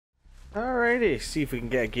Alrighty, see if we can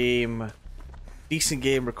get a game, decent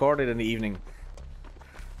game recorded in the evening.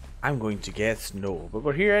 I'm going to guess no, but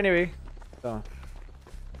we're here anyway. So,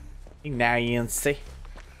 nice.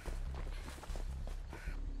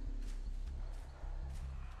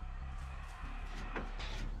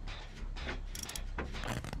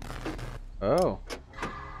 Oh.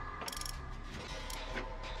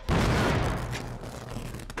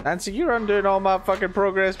 Nancy, you're undoing all my fucking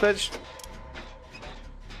progress, bitch.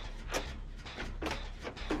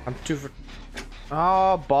 I'm too for.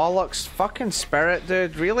 Oh, bollocks. Fucking spirit,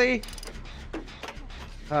 dude. Really?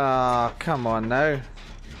 Oh, come on now.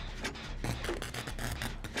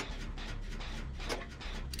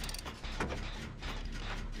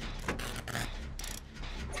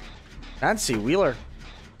 Nancy Wheeler.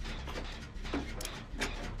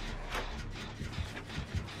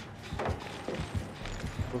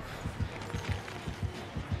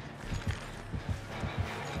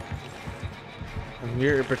 I'm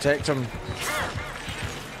here to protect him.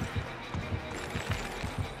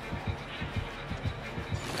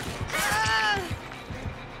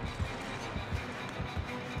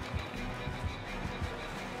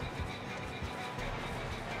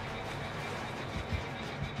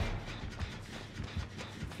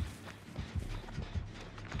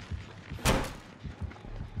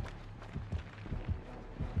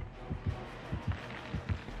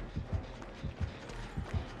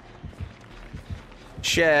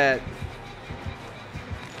 Shit.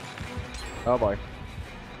 Oh boy.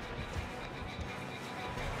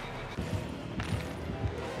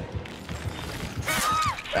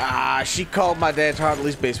 Ah, she called my dead heart. At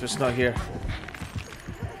least Basement's not here.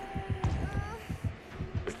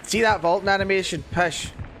 See that vaulting animation?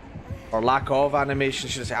 Pish. Or lack of animation,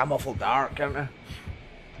 should I say. I'm awful dark, can't I?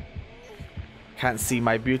 Can't see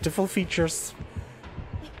my beautiful features.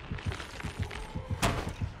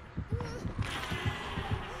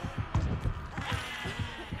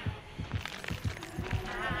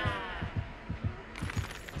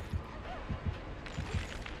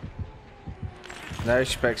 Now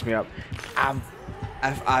she picks me up.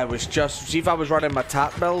 If I was just... See, if I was running my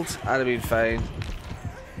tap build, I'd have been fine.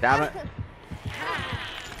 Damn it.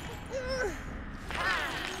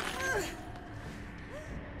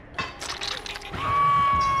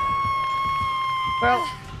 Well,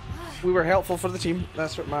 we were helpful for the team.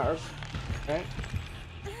 That's what matters. Okay.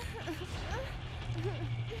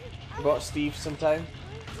 Got Steve sometime.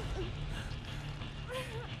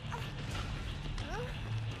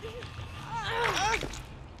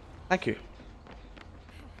 Thank you.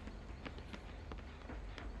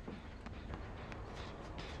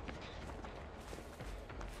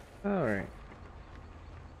 All right.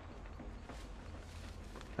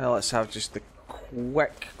 Now let's have just a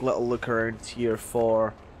quick little look around here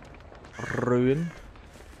for ruin.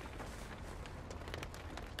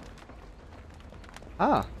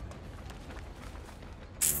 Ah.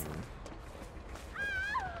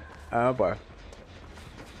 Oh boy.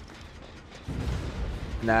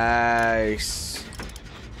 Nice.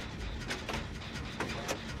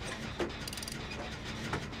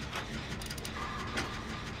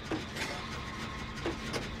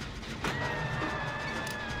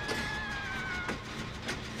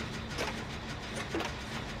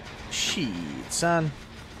 Shit, son.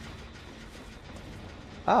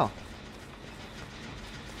 Oh.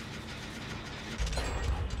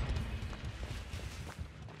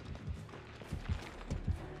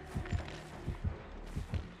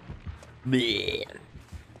 Bleh.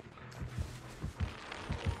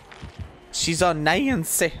 She's on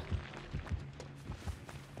Nancy.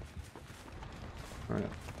 Right.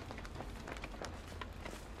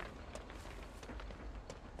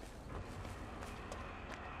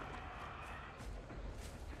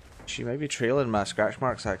 She might be trailing my scratch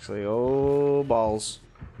marks actually. Oh balls.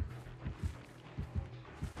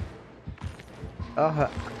 Oh.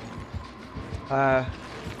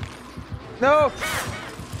 No!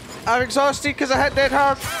 I'm exhausted because I hit dead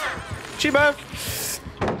hard. She moved.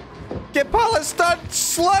 Get pallet stunned,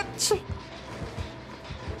 slut!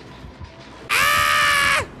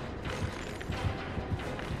 Ah!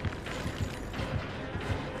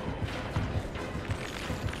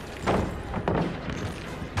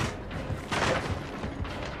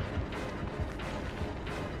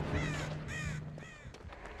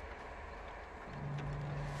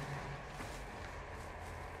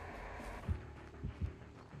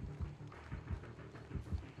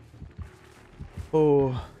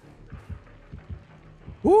 Oh.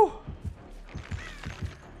 Woo!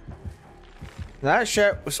 That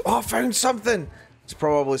shit was. Oh, I found something! It's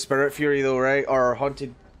probably Spirit Fury though, right? Or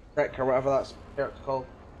Haunted Trick or whatever that's called.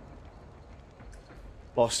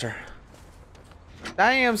 Lost her.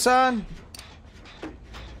 Damn, son.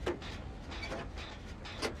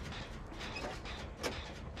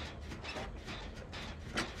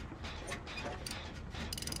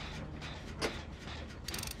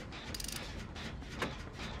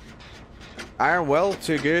 Iron Will,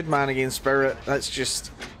 too good, man, against Spirit. That's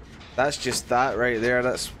just that right there.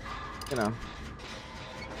 That's, you know.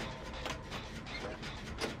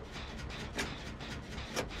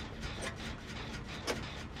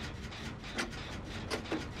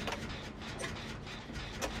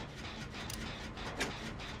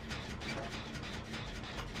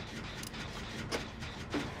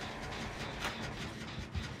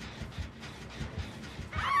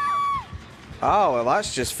 Oh, well,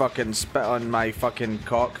 that's just fucking spit on my fucking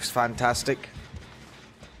cock. It's fantastic.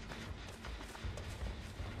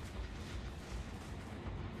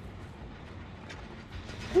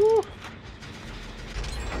 Woo.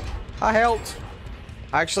 I helped.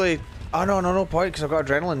 Actually, oh no point, because I've got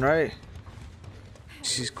adrenaline, right?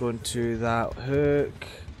 She's going to that hook.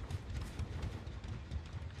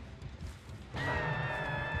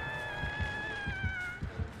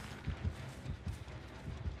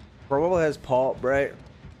 Probably has pop, right?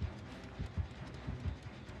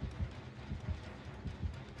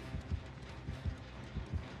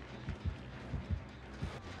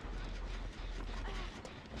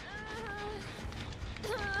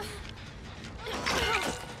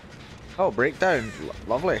 Oh, breakdown.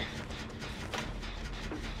 Lovely.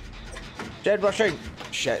 Jed rushing.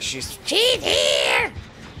 Shit, she's here!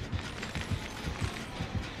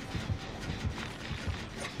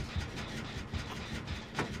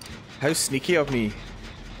 How sneaky of me.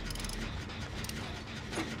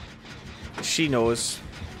 She knows.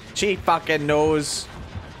 She fucking knows.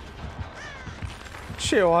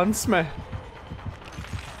 She wants me.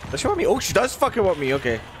 Does she want me? Oh, she does fucking want me.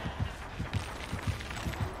 Okay.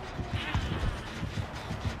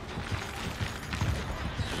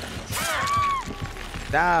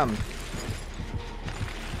 Damn.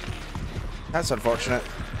 That's unfortunate.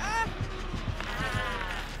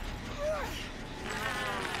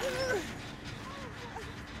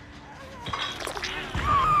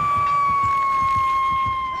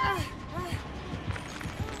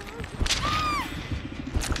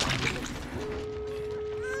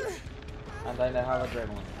 And I now have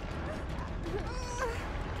adrenaline.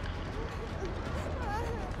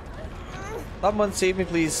 Someone save me,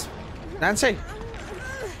 please. Nancy!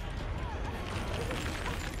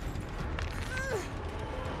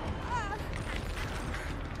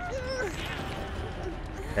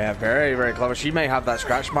 Yeah, very, very clever. She may have that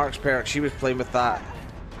scratch marks perk. She was playing with that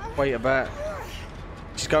quite a bit.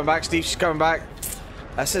 She's coming back, Steve. She's coming back.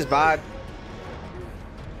 This is bad.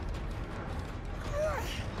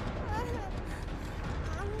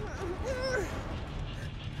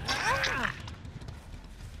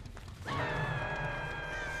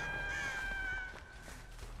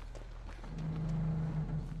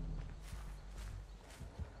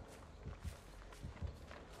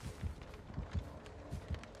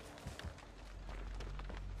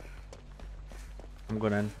 I'm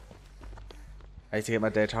going in. I need to get my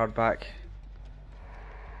dead hard back.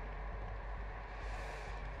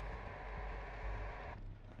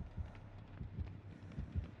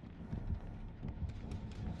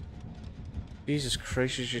 Jesus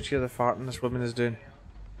Christ, you should hear the farting this woman is doing.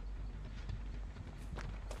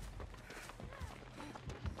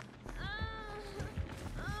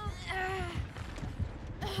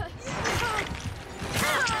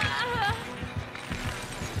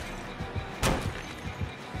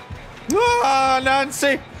 Ah,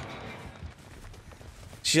 Nancy!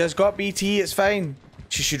 She has got BT, it's fine.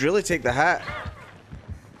 She should really take the hit.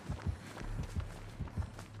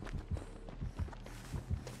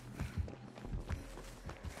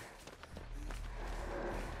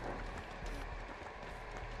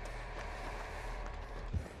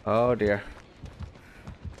 Oh dear.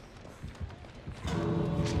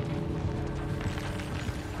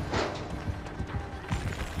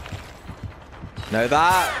 Now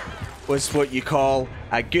that was what you call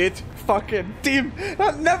a good fucking team.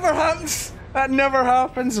 That never happens. That never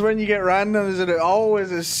happens when you get randoms, and it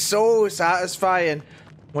always is so satisfying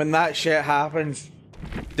when that shit happens.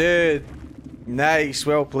 Dude, nice,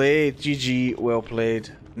 well played. GG, well played.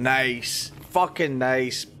 Nice, fucking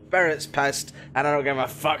nice. Spirit's pissed, and I don't give a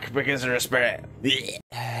fuck because they're a spirit.